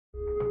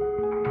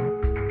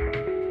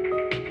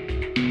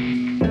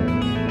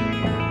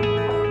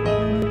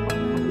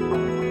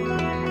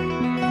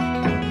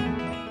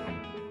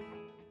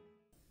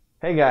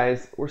Hey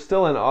guys, we're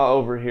still in awe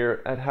over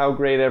here at how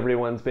great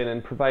everyone's been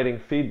in providing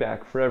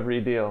feedback for every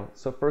deal.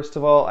 So first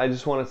of all, I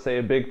just want to say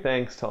a big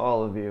thanks to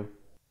all of you.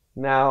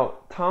 Now,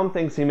 Tom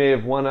thinks he may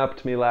have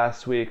one-upped me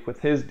last week with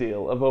his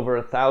deal of over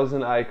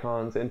 1,000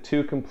 icons and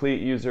 2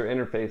 complete user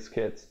interface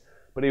kits,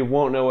 but he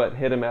won't know what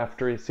hit him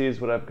after he sees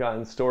what I've got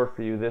in store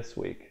for you this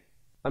week.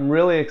 I'm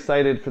really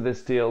excited for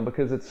this deal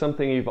because it's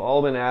something you've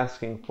all been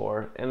asking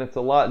for, and it's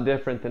a lot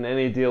different than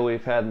any deal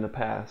we've had in the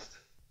past.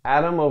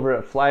 Adam over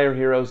at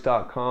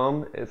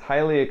flyerheroes.com is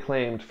highly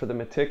acclaimed for the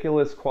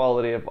meticulous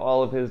quality of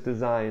all of his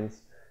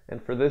designs,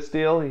 and for this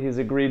deal he's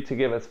agreed to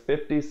give us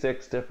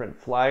 56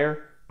 different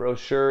flyer,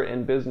 brochure,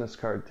 and business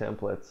card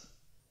templates.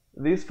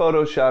 These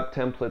Photoshop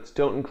templates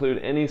don't include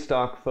any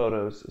stock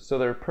photos, so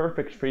they're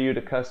perfect for you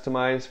to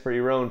customize for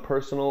your own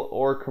personal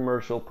or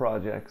commercial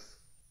projects.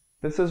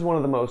 This is one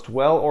of the most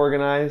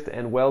well-organized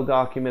and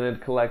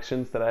well-documented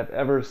collections that I've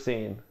ever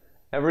seen.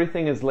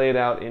 Everything is laid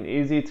out in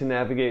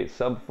easy-to-navigate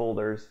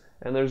subfolders,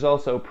 and there's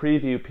also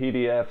preview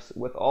PDFs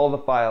with all the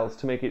files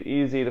to make it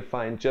easy to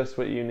find just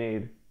what you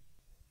need.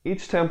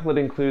 Each template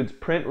includes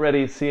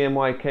print-ready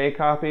CMYK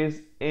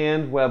copies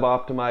and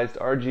web-optimized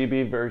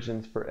RGB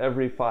versions for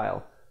every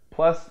file.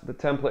 Plus, the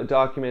template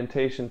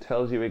documentation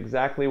tells you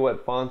exactly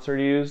what fonts are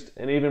used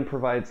and even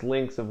provides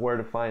links of where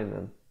to find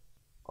them.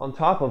 On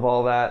top of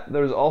all that,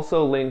 there's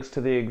also links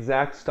to the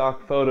exact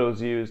stock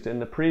photos used in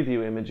the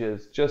preview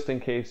images, just in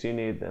case you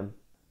need them.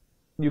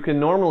 You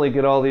can normally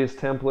get all these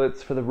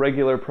templates for the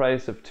regular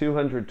price of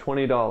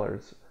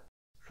 $220.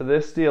 For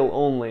this deal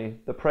only,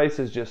 the price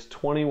is just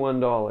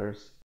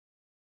 $21.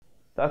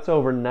 That's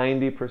over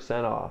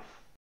 90% off.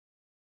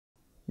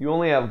 You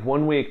only have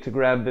 1 week to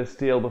grab this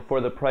deal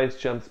before the price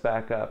jumps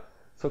back up,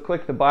 so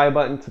click the buy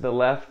button to the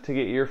left to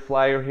get your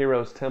Flyer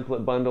Heroes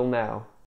template bundle now.